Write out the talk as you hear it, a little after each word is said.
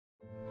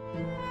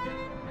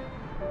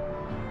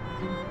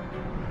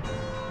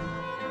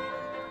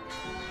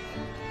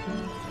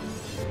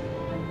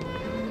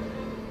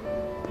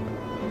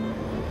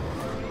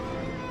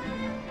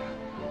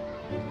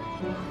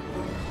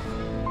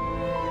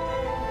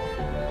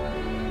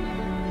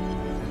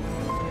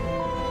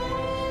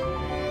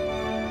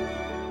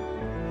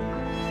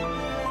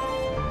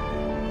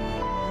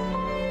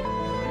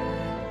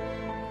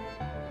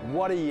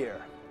What a year!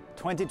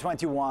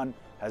 2021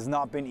 has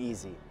not been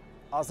easy,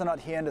 also not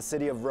here in the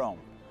city of Rome.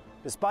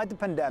 Despite the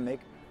pandemic,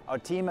 our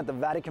team at the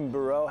Vatican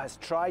Bureau has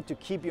tried to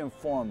keep you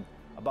informed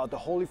about the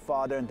Holy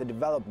Father and the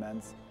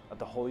developments at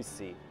the Holy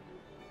See.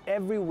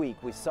 Every week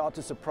we sought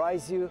to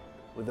surprise you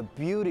with the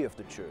beauty of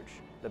the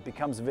Church that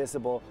becomes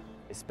visible,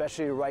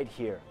 especially right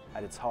here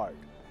at its heart.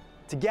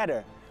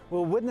 Together,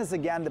 we'll witness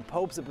again the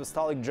Pope's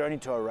apostolic journey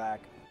to Iraq.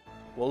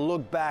 We'll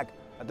look back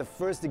at the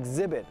first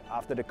exhibit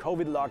after the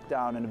COVID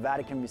lockdown in the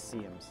Vatican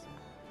Museums.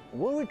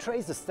 We'll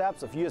retrace the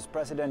steps of US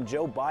President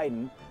Joe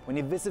Biden when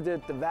he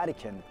visited the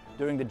Vatican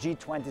during the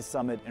G20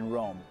 summit in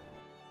Rome.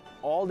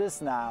 All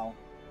this now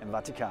in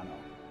Vaticano.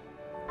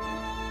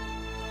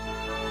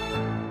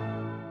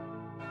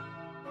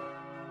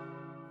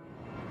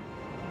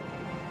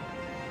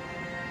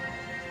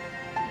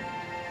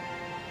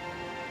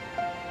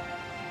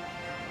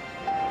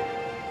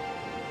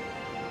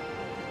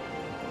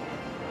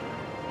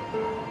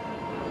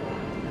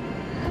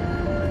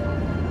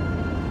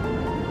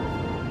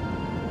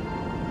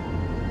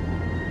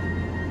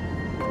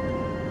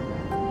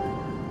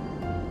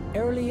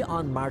 Early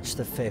on March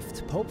the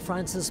 5th, Pope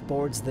Francis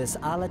boards this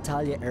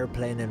Alitalia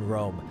airplane in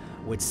Rome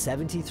with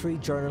 73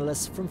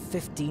 journalists from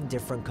 15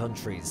 different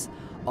countries,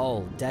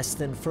 all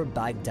destined for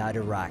Baghdad,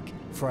 Iraq,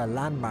 for a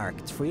landmark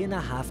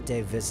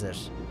 3.5-day visit.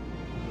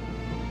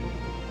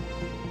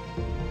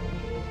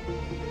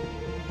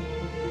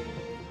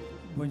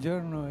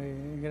 Buongiorno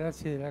e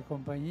grazie della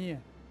compagnia.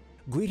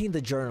 Greeting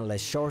the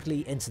journalists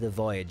shortly into the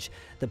voyage,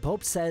 the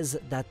Pope says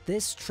that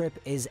this trip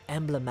is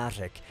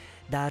emblematic,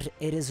 that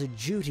it is a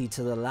duty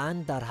to the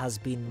land that has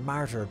been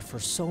martyred for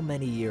so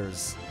many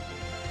years.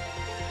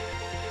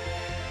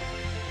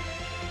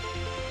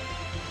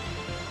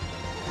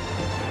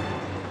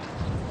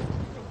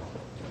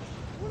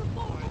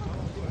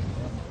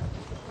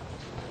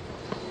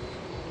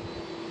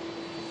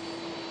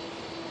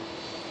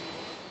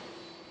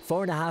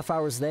 Four and a half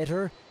hours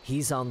later,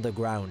 he's on the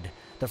ground,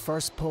 the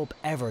first Pope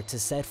ever to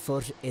set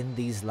foot in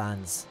these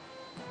lands.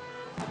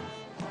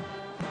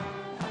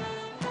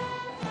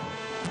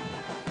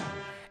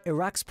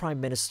 Iraq's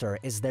Prime Minister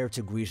is there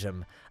to greet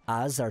him,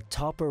 as are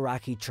top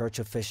Iraqi church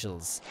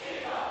officials.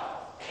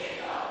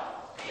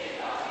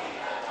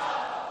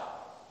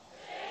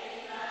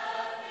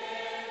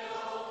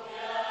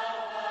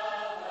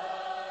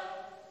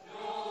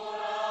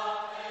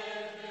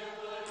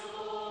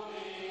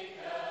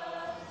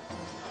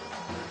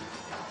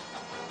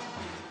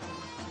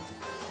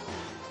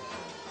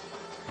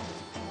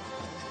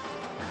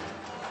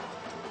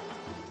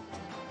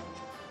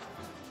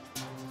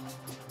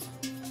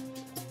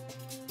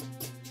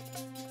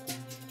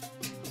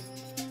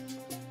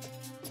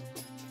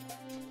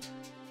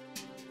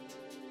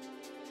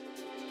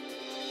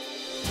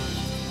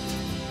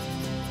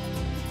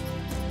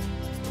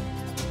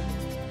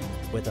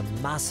 With a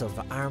massive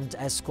armed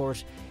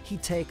escort, he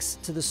takes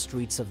to the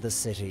streets of the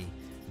city,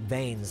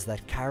 veins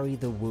that carry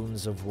the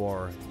wounds of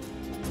war.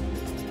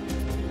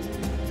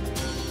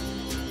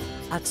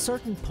 At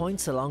certain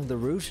points along the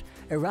route,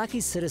 Iraqi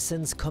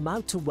citizens come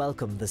out to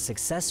welcome the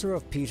successor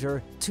of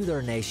Peter to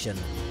their nation.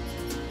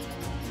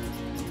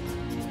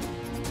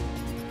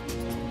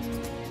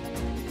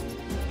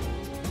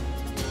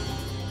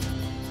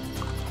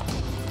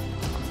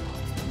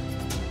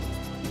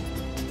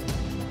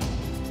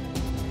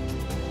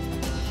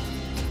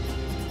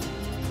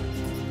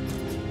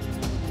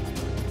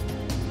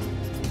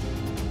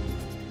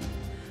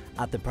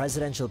 At the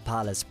presidential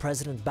palace,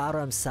 President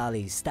Barham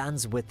Salih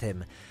stands with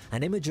him,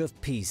 an image of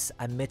peace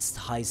amidst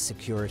high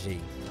security.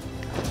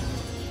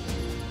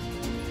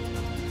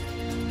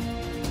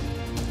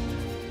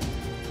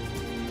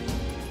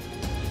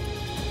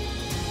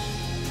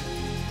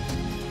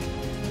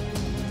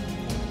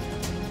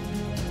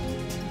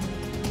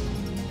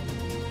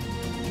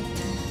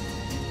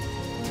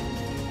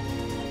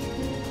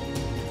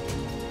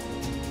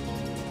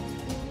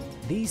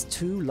 These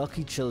two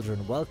lucky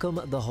children welcome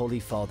the Holy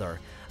Father,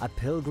 a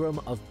pilgrim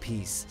of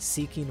peace,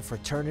 seeking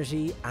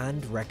fraternity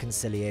and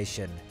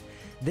reconciliation.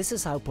 This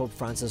is how Pope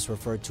Francis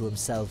referred to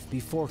himself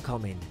before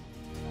coming.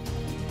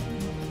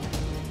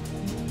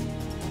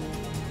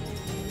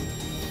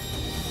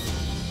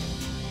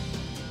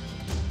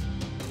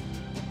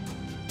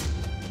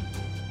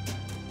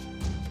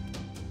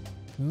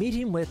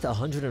 Meeting with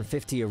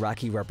 150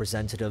 Iraqi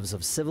representatives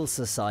of civil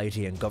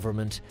society and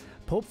government,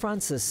 Pope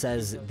Francis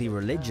says the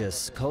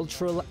religious,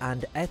 cultural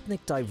and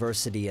ethnic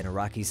diversity in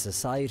Iraqi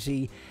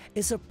society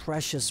is a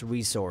precious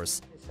resource.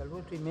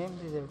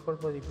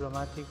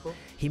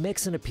 He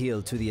makes an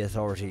appeal to the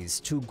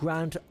authorities to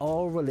grant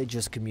all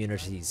religious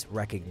communities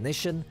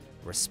recognition,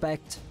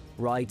 respect,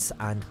 rights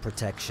and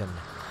protection.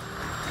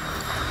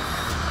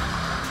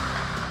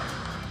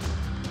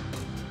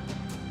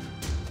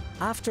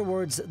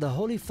 Afterwards, the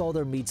Holy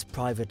Father meets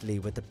privately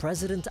with the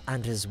President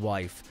and his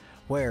wife,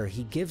 where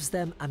he gives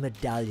them a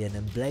medallion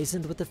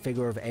emblazoned with the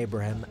figure of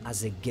Abraham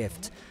as a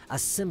gift, a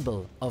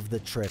symbol of the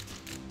trip.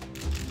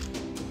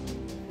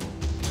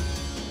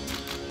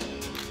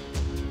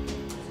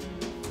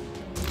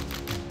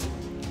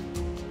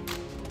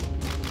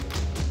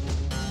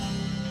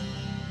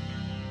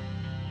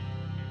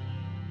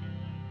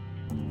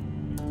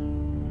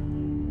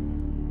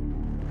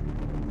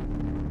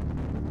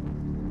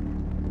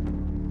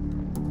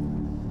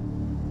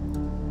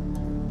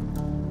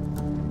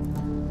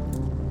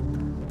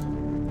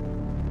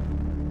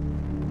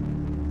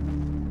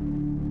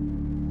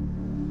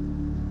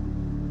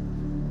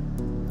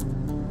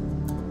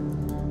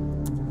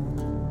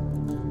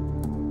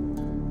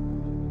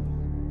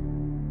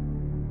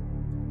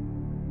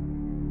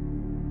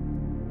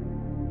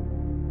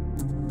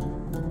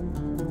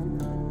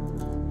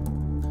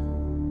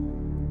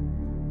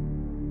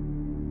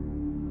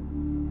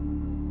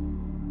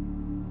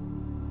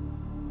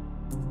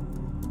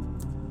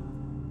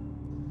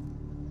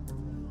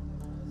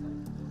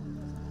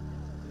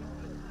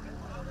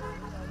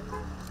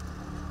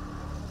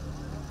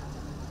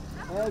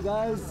 Hey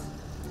guys.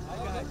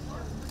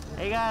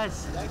 Hey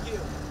guys. Thank you.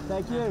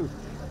 Thank you.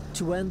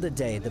 To end the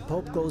day, the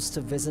Pope goes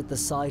to visit the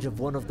site of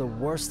one of the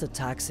worst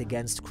attacks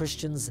against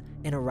Christians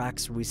in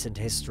Iraq's recent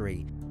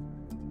history,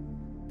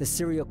 the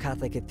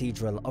Syro-Catholic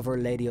Cathedral of Our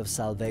Lady of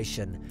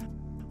Salvation,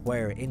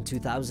 where in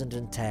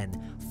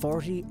 2010,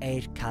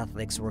 48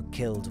 Catholics were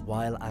killed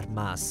while at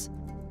Mass.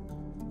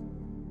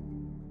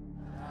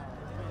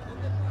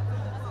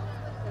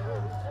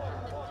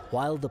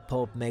 While the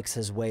Pope makes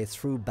his way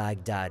through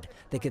Baghdad,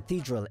 the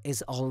cathedral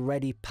is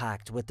already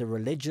packed with the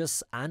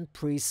religious and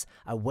priests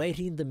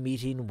awaiting the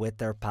meeting with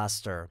their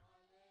pastor.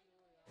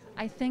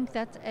 I think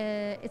that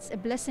it's a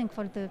blessing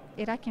for the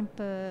Iraqi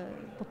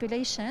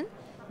population.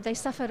 They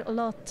suffer a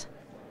lot.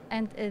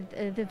 And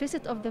the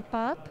visit of the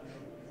Pope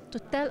to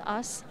tell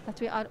us that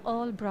we are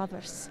all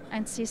brothers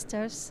and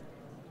sisters,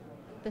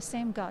 the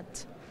same God.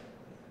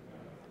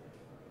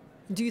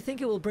 Do you think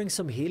it will bring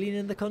some healing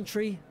in the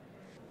country?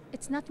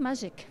 It's not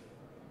magic.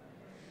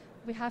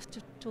 We have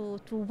to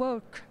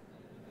work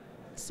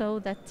so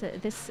that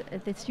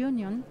this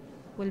union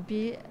will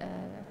be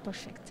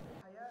perfect.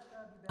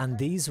 And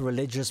these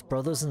religious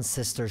brothers and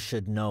sisters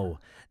should know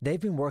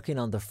they've been working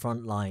on the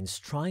front lines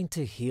trying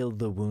to heal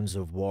the wounds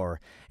of war,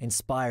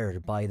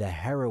 inspired by the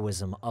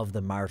heroism of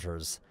the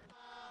martyrs.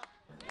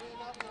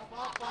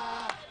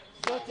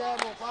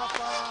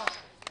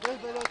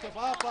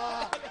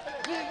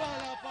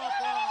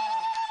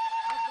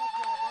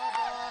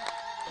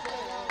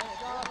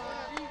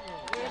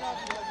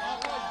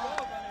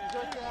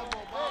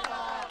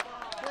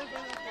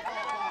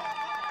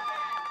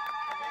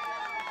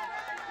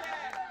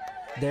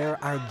 There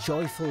are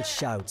joyful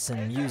shouts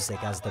and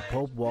music as the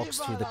Pope walks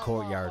through the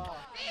courtyard.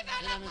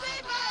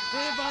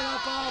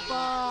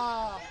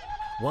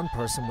 One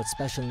person with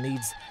special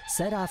needs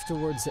said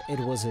afterwards it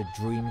was a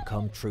dream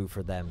come true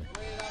for them.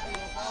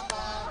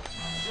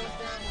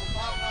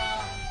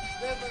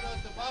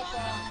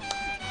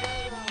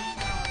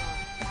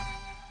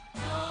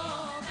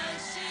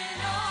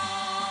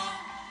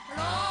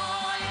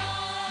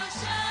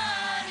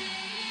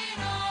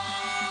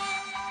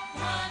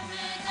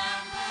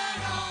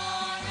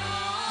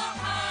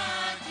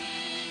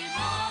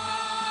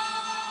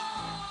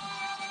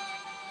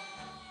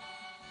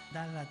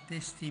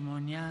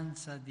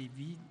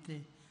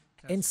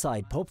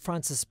 Inside, Pope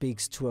Francis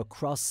speaks to a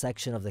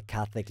cross-section of the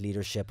Catholic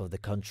leadership of the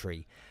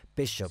country,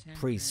 bishop,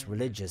 priests,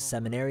 religious,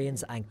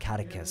 seminarians and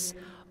catechists,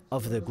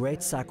 of the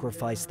great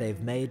sacrifice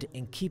they've made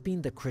in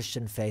keeping the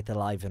Christian faith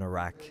alive in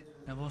Iraq.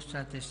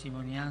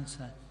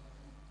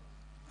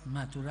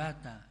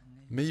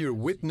 May your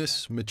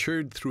witness,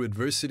 matured through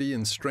adversity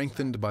and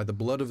strengthened by the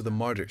blood of the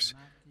martyrs,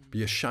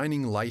 be a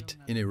shining light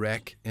in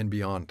Iraq and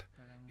beyond,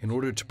 in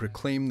order to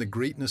proclaim the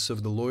greatness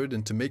of the Lord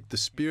and to make the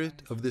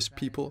spirit of this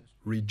people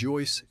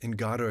rejoice in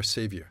God our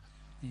Savior.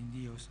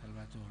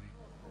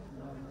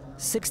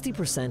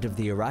 60% of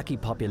the Iraqi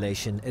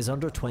population is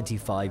under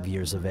 25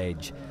 years of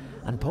age,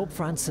 and Pope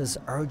Francis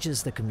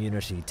urges the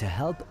community to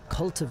help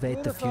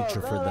cultivate the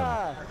future for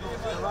them,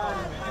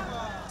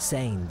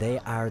 saying they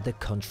are the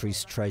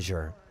country's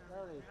treasure.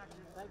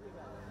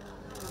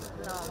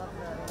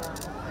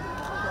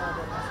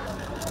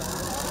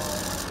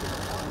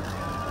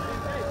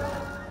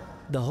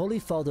 The Holy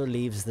Father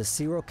leaves the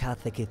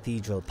Syro-Catholic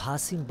Cathedral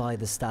passing by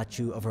the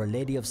statue of Our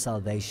Lady of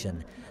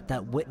Salvation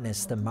that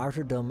witnessed the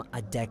martyrdom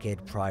a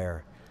decade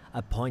prior.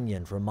 A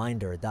poignant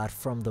reminder that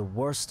from the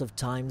worst of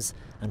times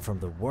and from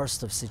the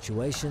worst of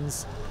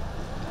situations,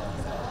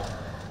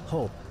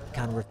 hope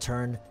can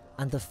return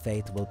and the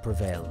faith will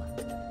prevail.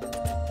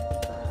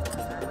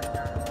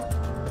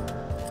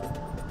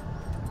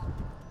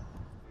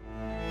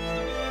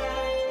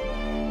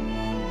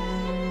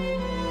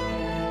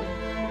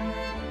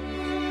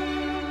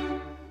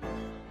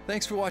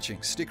 Thanks for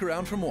watching. Stick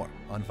around for more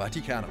on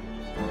Vaticano.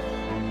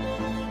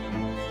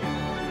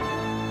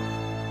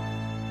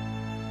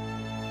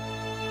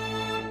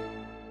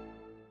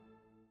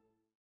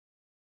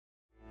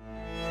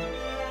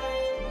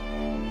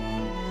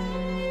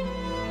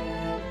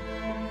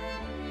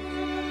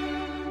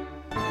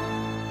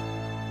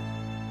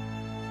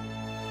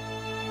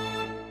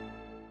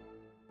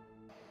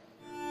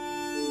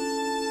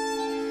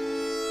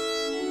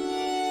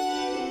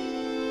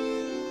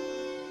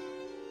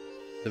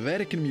 The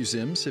Vatican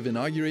Museums have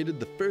inaugurated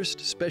the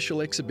first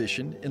special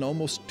exhibition in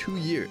almost 2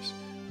 years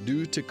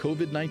due to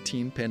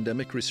COVID-19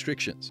 pandemic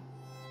restrictions.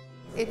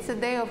 It's a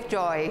day of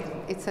joy.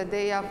 It's a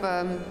day of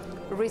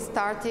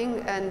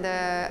restarting, and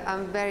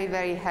I'm very,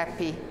 very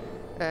happy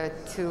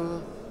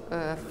to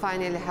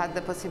finally have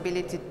the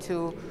possibility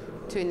to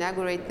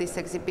inaugurate this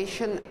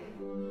exhibition.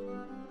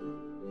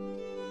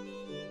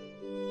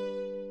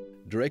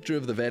 Director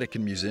of the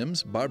Vatican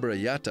Museums, Barbara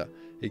Yatta,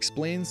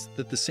 explains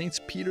that the Saints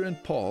Peter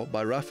and Paul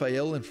by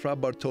Raphael and Fra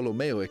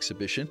Bartolomeo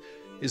exhibition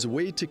is a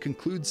way to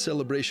conclude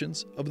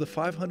celebrations of the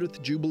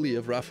 500th Jubilee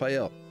of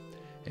Raphael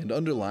and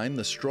underline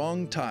the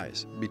strong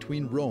ties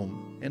between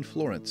Rome and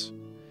Florence.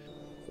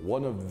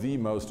 One of the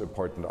most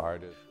important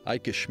artists,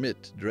 Eike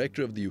Schmidt,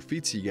 director of the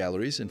Uffizi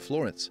Galleries in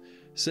Florence,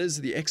 says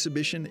the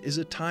exhibition is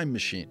a time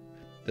machine,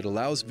 that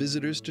allows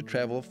visitors to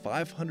travel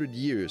 500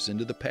 years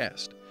into the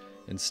past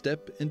and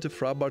step into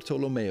Fra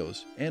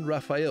Bartolomeo's and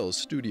Raphael's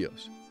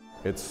studios.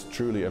 It's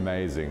truly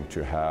amazing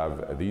to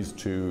have these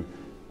two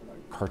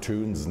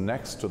cartoons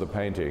next to the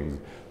paintings.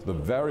 The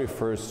very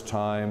first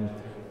time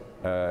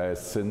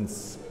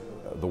since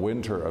the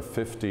winter of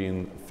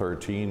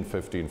 1513,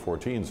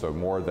 1514, so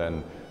more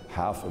than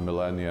half a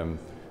millennium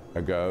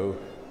ago,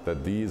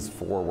 that these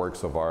four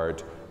works of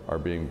art are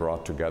being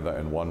brought together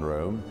in one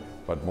room.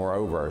 But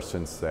moreover,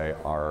 since they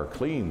are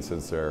clean,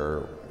 since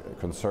they're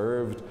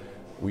conserved,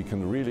 we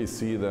can really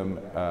see them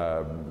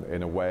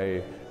in a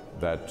way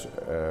that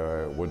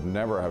would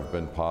never have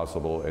been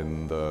possible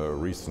in the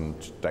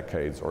recent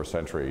decades or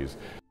centuries.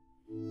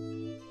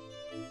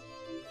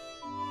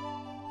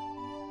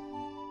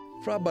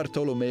 Fra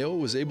Bartolomeo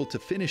was able to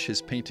finish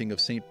his painting of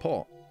St.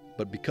 Paul,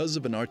 but because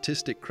of an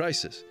artistic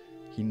crisis,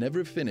 he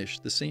never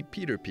finished the St.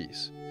 Peter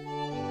piece.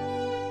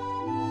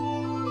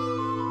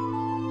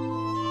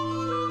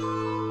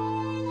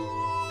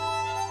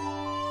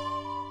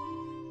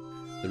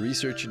 The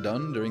research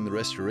done during the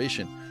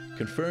restoration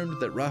confirmed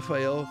that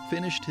Raphael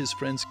finished his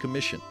friend's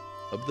commission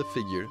of the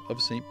figure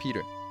of St.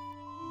 Peter.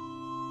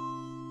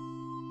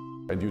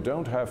 And you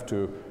don't have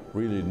to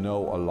really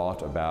know a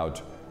lot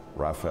about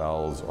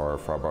Raphael's or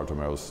Fra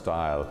Bartolomeo's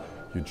style.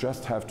 You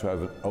just have to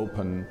have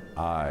open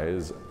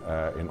eyes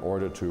in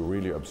order to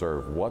really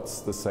observe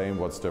what's the same,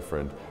 what's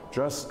different.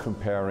 Just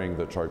comparing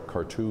the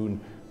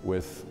cartoon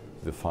with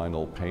the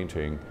final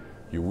painting,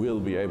 you will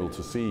be able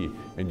to see,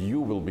 and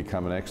you will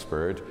become an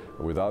expert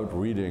without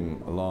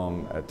reading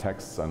long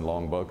texts and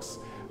long books,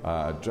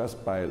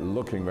 just by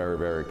looking very,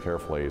 very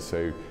carefully.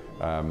 So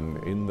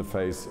in the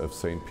face of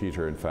St.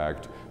 Peter, in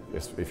fact,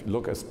 if you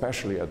look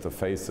especially at the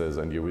faces,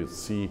 and you will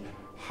see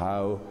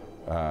how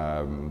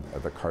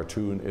the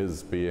cartoon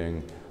is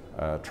being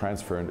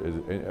transferred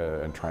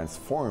and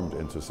transformed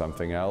into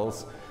something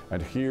else.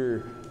 And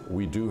here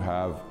we do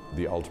have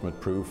the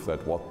ultimate proof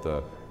that what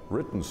the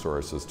written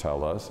sources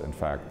tell us, in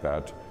fact,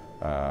 that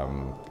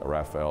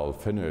Raphael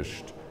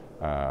finished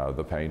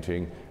the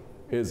painting,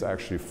 is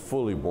actually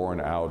fully borne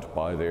out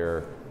by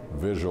their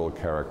visual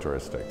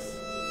characteristics.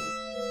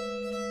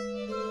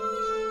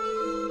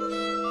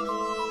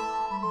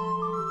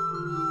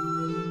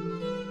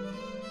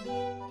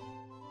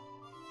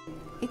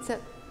 It's a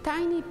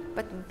tiny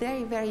but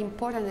very, very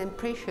important and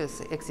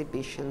precious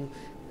exhibition.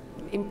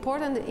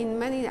 Important in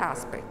many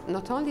aspects,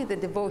 not only the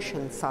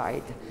devotion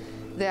side.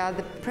 They are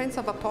the Prince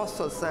of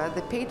Apostles,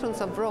 the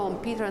patrons of Rome,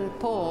 Peter and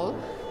Paul,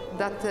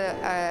 that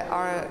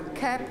are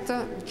kept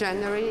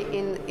generally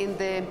in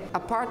the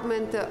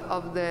apartment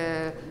of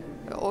the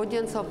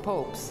audience of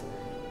popes.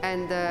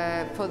 And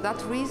for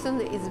that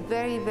reason, it's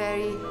very,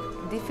 very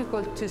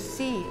difficult to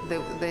see.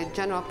 The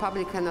general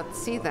public cannot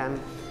see them.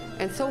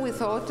 And so we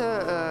thought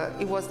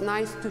it was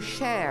nice to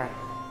share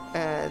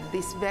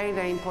these very,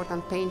 very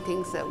important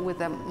paintings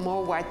with a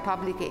more wide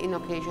public in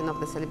occasion of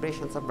the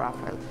celebrations of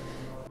Raphael.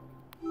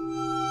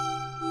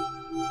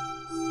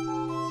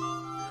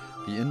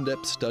 The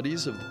in-depth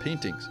studies of the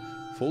paintings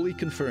fully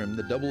confirm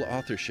the double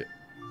authorship,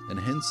 and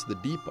hence the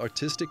deep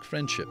artistic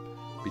friendship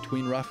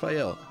between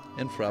Raphael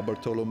and Fra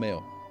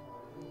Bartolomeo.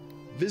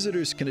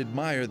 Visitors can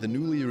admire the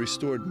newly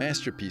restored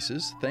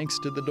masterpieces thanks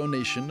to the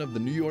donation of the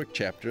New York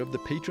chapter of the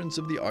Patrons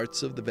of the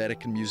Arts of the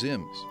Vatican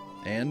Museums,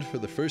 and for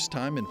the first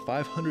time in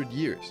 500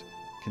 years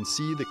can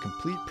see the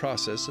complete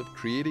process of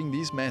creating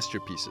these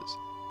masterpieces,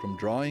 from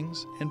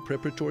drawings and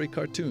preparatory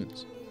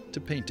cartoons to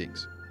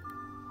paintings.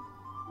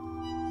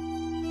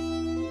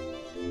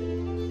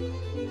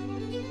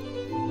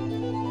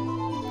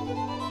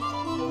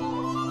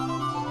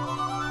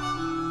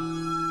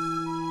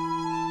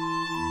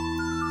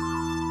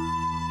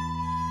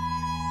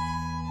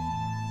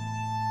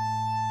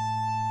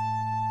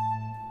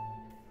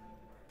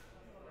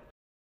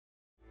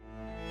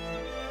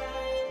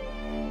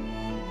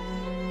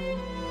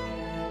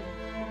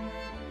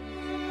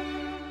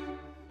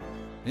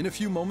 In a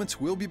few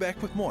moments, we'll be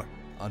back with more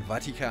on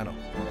Vaticano.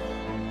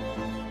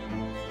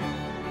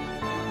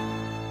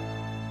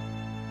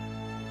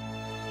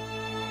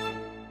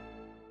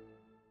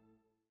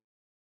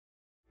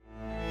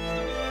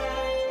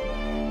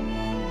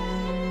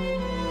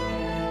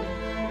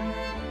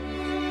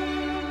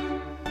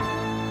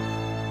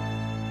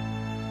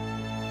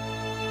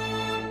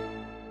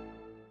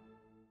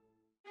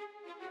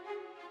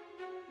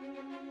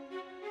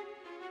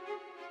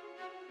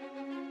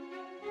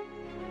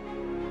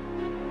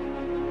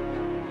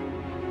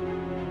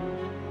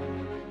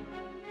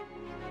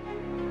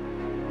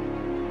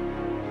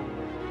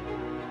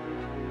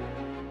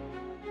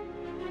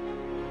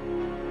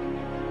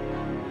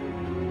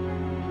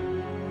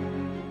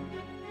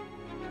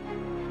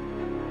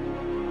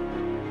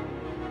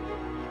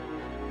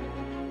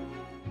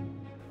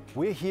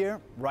 We're here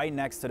right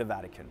next to the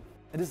Vatican.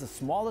 It is the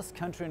smallest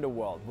country in the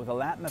world with a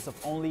landmass of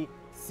only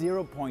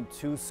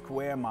 0.2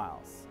 square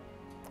miles.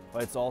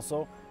 But it's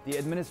also the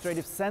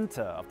administrative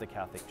center of the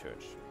Catholic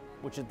Church,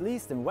 which at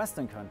least in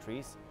Western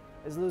countries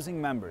is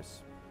losing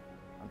members.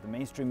 And the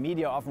mainstream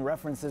media often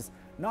references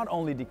not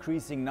only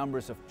decreasing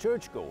numbers of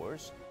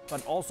churchgoers,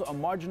 but also a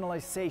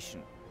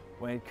marginalization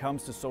when it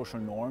comes to social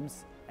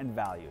norms and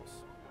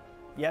values.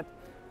 Yet,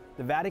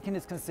 the Vatican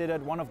is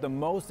considered one of the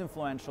most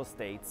influential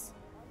states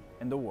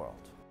in the world.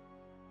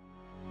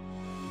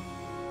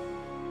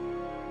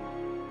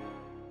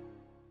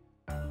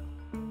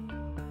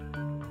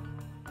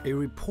 A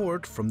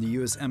report from the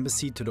US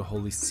Embassy to the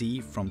Holy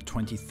See from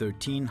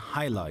 2013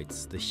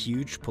 highlights the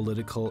huge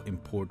political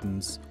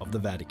importance of the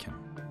Vatican.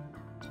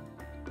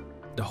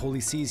 The Holy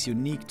See is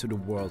unique to the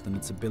world in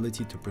its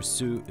ability to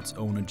pursue its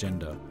own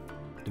agenda.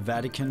 The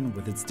Vatican,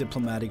 with its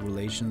diplomatic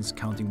relations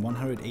counting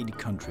 180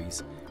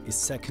 countries, is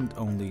second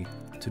only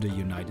to the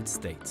United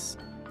States.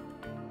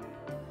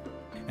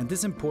 And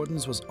this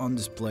importance was on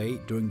display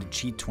during the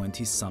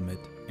G20 summit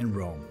in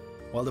Rome.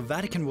 While the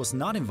Vatican was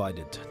not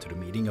invited to the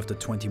meeting of the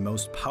 20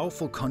 most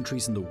powerful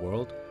countries in the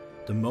world,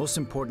 the most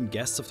important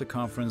guests of the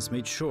conference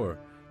made sure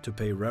to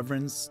pay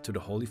reverence to the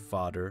Holy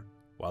Father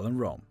while in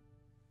Rome.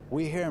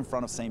 We're here in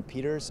front of St.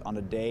 Peter's on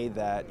the day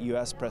that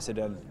US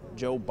President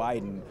Joe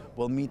Biden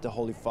will meet the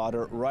Holy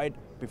Father right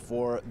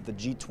before the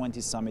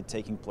G20 summit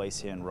taking place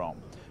here in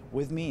Rome.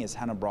 With me is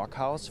Hannah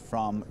Brockhaus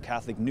from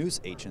Catholic News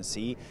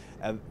Agency,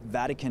 a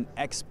Vatican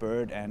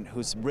expert and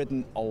who's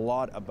written a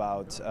lot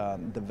about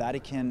the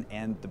Vatican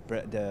and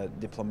the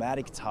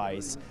diplomatic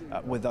ties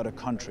with other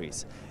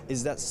countries.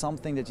 Is that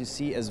something that you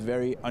see as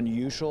very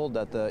unusual,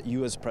 that the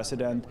US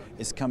President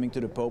is coming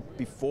to the Pope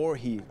before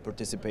he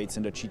participates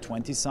in the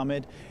G20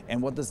 summit?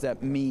 And what does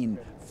that mean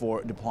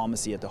for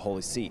diplomacy at the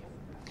Holy See?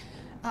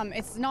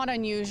 It's not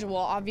unusual.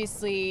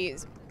 Obviously,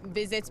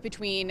 visits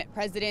between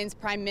presidents,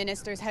 prime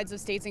ministers, heads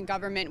of states and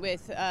government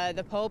with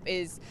the Pope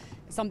is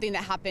something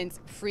that happens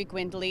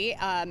frequently.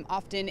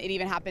 Often it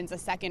even happens a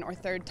second or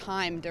third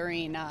time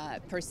during a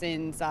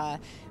person's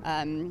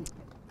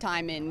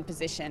time in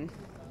position.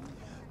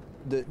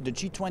 The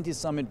G20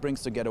 summit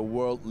brings together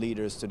world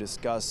leaders to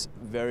discuss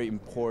very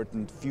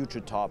important future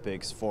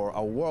topics for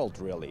our world,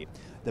 really.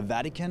 The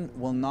Vatican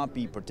will not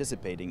be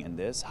participating in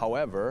this.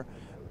 However,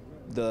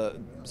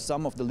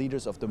 some of the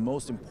leaders of the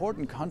most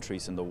important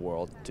countries in the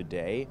world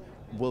today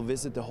will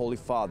visit the Holy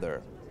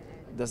Father.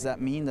 Does that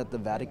mean that the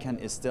Vatican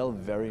is still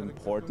very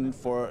important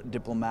for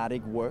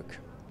diplomatic work?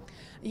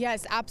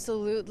 Yes,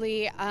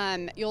 absolutely.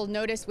 You'll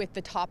notice with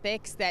the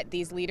topics that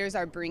these leaders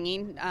are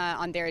bringing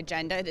on their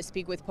agenda to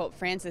speak with Pope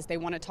Francis, they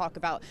want to talk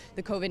about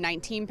the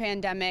COVID-19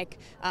 pandemic,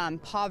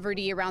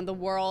 poverty around the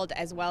world,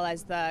 as well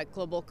as the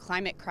global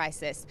climate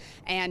crisis.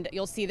 And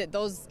you'll see that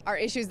those are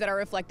issues that are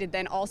reflected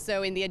then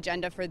also in the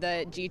agenda for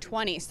the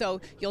G20. So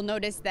you'll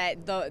notice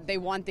that they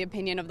want the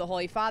opinion of the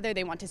Holy Father,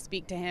 they want to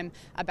speak to him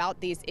about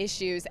these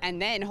issues,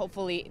 and then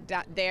hopefully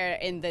there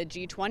in the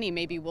G20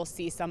 maybe we'll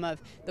see some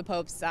of the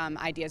Pope's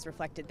ideas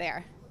reflected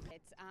there.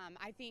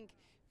 I think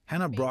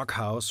Hannah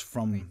Brockhaus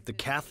from the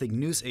Catholic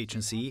News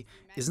Agency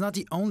is not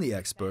the only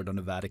expert on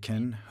the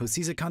Vatican who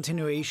sees a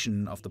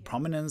continuation of the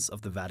prominence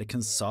of the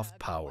Vatican's soft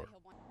power.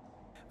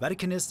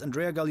 Vaticanist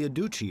Andrea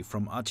Gagliarducci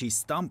from ACI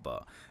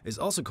Stampa is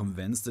also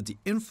convinced that the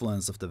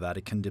influence of the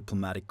Vatican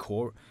diplomatic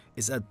corps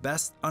is at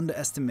best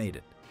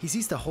underestimated. He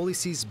sees the Holy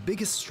See's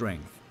biggest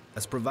strength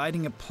as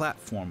providing a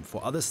platform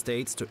for other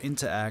states to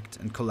interact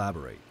and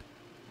collaborate.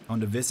 On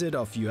the visit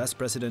of US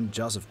President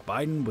Joseph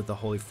Biden with the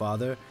Holy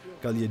Father,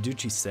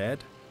 Gagliarducci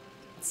said,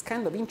 "It's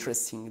kind of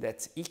interesting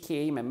that he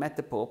came and met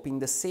the Pope in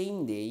the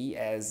same day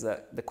as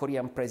the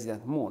Korean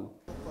President Moon.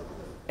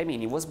 I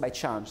mean, it was by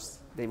chance.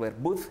 They were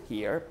both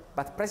here,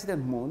 but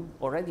President Moon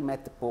already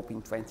met the Pope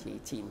in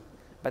 2018.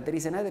 But there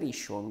is another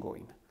issue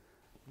ongoing.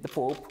 The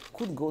Pope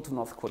could go to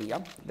North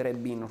Korea. There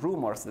have been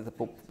rumors that the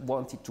Pope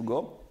wanted to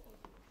go.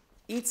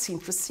 It's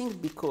interesting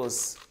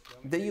because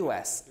the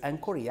US and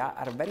Korea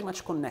are very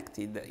much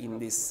connected in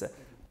this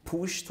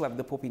push to have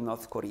the Pope in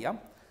North Korea.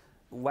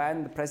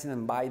 When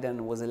President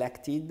Biden was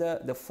elected,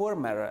 the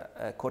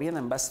former Korean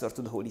ambassador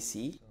to the Holy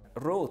See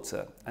wrote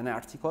an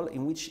article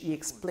in which he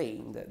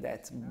explained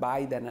that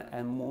Biden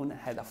and Moon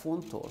had a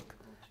phone talk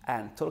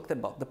and talked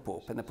about the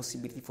Pope and the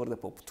possibility for the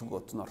Pope to go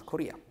to North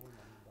Korea.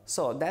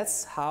 So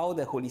that's how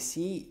the Holy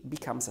See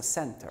becomes a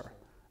center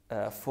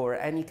for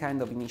any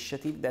kind of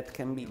initiative that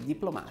can be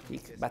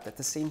diplomatic, but at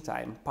the same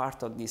time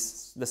part of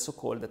this, the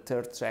so-called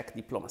third track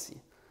diplomacy.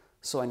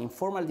 So an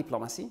informal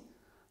diplomacy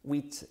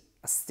with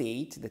a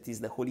state, that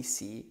is the Holy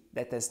See,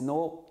 that has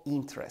no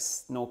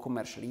interest, no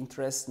commercial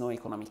interest, no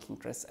economic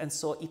interest, and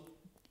so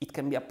it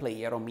can be a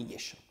player on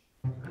mediation.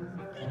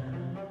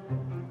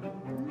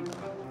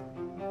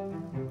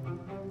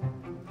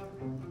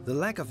 The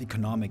lack of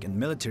economic and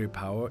military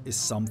power is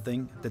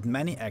something that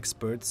many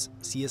experts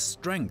see as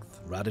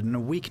strength rather than a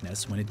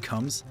weakness when it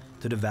comes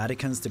to the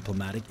Vatican's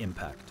diplomatic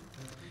impact.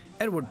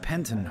 Edward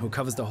Penton, who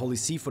covers the Holy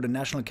See for the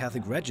National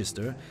Catholic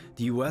Register,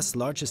 the US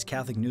largest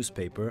Catholic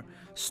newspaper,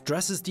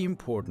 stresses the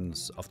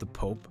importance of the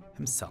Pope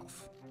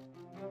himself.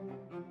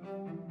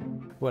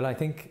 Well, I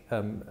think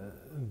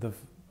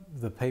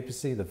the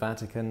papacy, the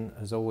Vatican,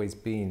 has always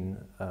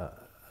been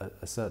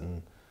a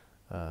certain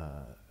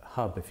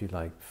hub, if you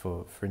like,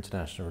 for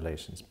international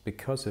relations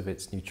because of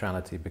its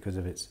neutrality, because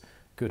of its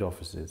good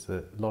offices.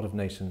 A lot of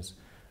nations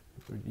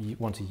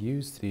want to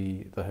use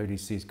the Holy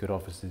See's good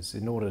offices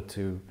in order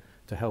to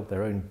help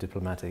their own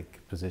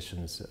diplomatic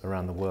positions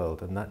around the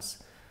world, and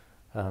that's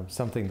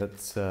something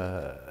that's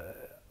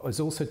is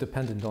also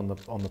dependent on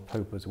the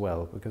Pope as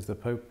well, because the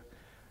Pope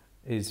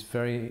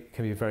can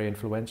be very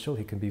influential.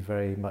 He can be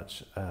very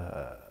much,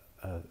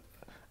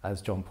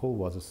 as John Paul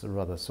was, a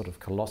rather sort of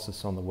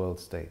colossus on the world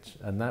stage,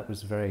 and that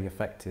was very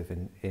effective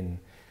in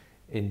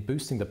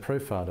boosting the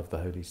profile of the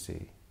Holy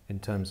See in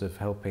terms of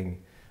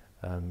helping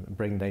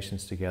bring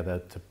nations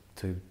together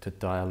to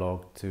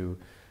dialogue, to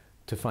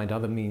find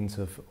other means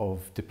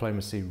of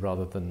diplomacy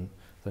rather than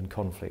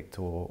conflict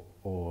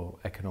or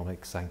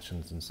economic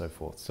sanctions and so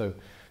forth.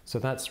 So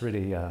that's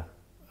really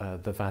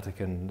the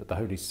Vatican, the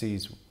Holy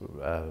See's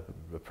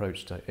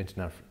approach to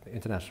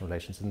international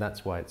relations, and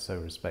that's why it's so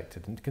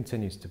respected and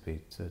continues to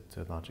be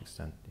to a large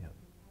extent. Yeah.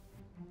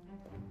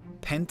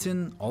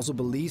 Pentin also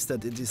believes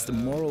that it is the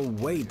moral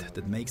weight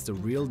that makes the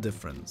real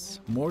difference,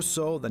 more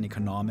so than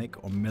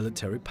economic or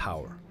military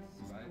power.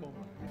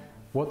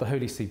 What the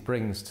Holy See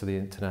brings to the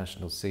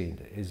international scene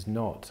is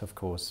not, of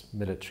course,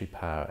 military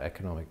power,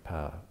 economic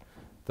power.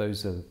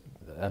 Those are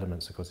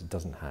elements, of course, it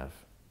doesn't have.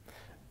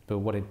 But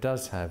what it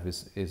does have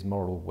is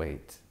moral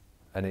weight,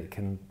 and it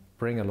can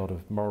bring a lot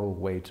of moral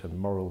weight and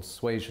moral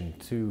suasion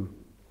to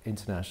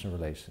international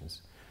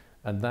relations.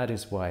 And that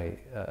is why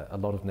a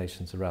lot of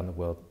nations around the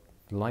world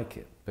like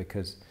it,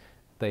 because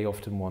they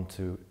often want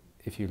to,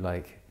 if you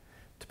like,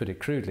 to put it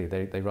crudely,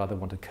 they rather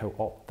want to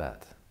co-opt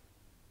that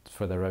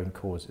for their own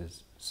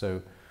causes.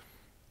 So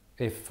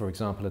if, for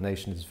example, a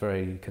nation is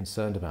very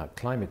concerned about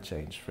climate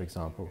change, for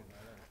example,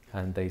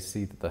 and they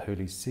see that the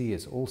Holy See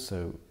is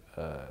also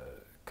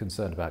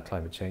concerned about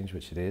climate change,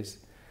 which it is,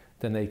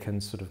 then they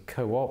can sort of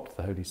co-opt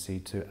the Holy See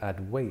to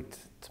add weight,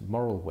 to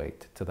moral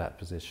weight to that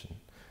position.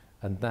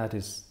 And that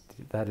is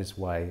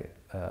why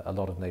a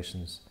lot of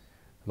nations,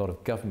 a lot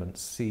of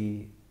governments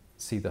see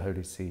the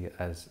Holy See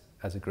as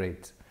a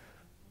great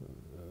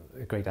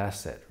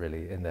asset,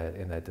 really, in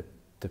their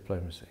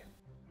diplomacy.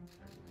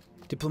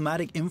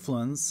 Diplomatic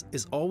influence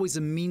is always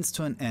a means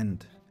to an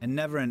end, and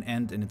never an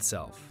end in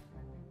itself.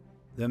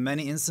 There are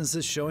many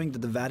instances showing that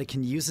the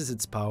Vatican uses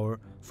its power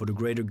for the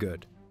greater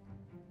good.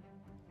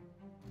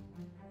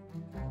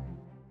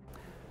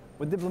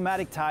 With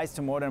diplomatic ties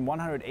to more than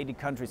 180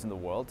 countries in the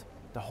world,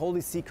 the Holy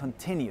See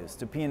continues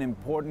to be an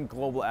important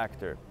global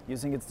actor,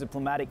 using its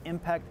diplomatic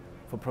impact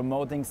for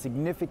promoting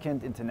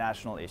significant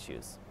international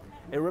issues.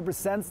 It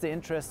represents the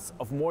interests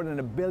of more than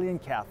 1 billion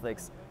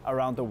Catholics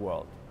around the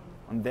world,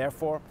 and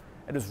therefore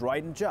it is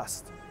right and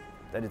just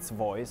that its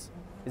voice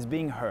is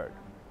being heard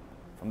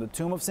from the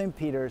tomb of St.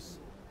 Peter's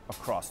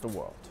across the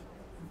world.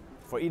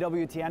 For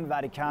EWTN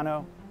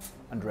Vaticano,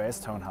 Andreas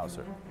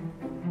Tonhauser.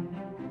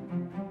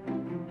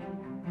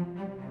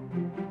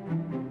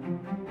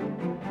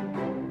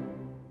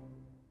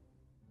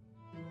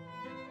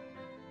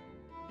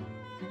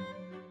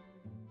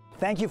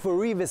 Thank you for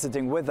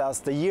revisiting with us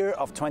the year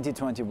of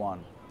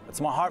 2021.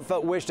 It's my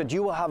heartfelt wish that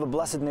you will have a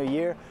blessed new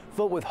year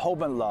filled with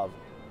hope and love.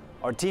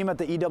 Our team at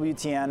the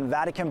EWTN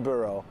Vatican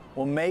Bureau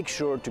will make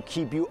sure to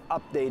keep you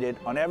updated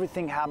on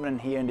everything happening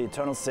here in the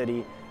Eternal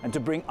City and to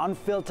bring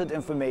unfiltered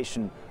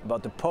information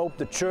about the Pope,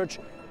 the Church,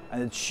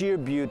 and its sheer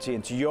beauty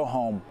into your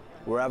home,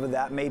 wherever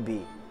that may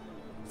be.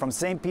 From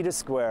St. Peter's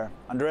Square,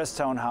 Andreas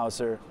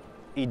Tonhauser,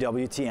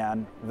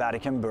 EWTN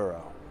Vatican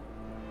Bureau.